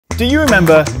Do you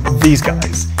remember these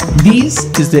guys? This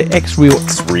is the XREAL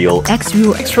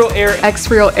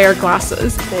XREAL Air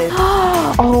glasses.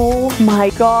 Oh my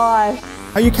gosh.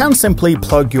 Now you can simply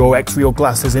plug your XREAL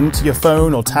glasses into your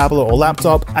phone or tablet or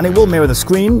laptop and it will mirror the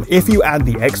screen. If you add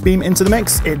the X-Beam into the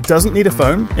mix, it doesn't need a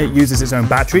phone, it uses its own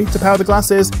battery to power the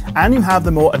glasses, and you have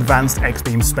the more advanced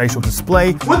X-Beam spatial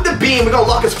display. With the beam, we can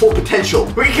unlock its full potential.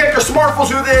 We can connect our smartphones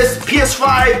through this,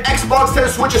 PS5, Xbox, Nintendo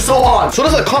Switch, and so on. So it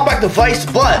is a compact device,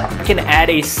 but I can add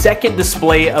a second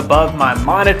display above my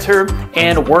monitor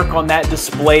and work on that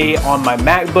display on my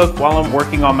MacBook while I'm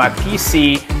working on my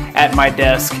PC at my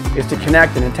desk. Is to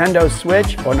connect a Nintendo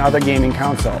Switch or another gaming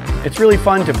console. It's really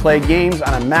fun to play games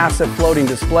on a massive floating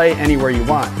display anywhere you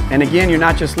want. And again, you're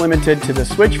not just limited to the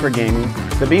Switch for gaming.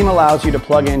 The beam allows you to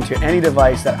plug into any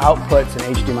device that outputs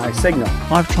an HDMI signal.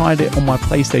 I've tried it on my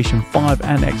PlayStation 5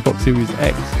 and Xbox Series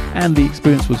X, and the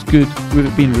experience was good with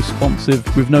it being responsive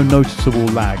with no noticeable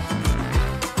lag.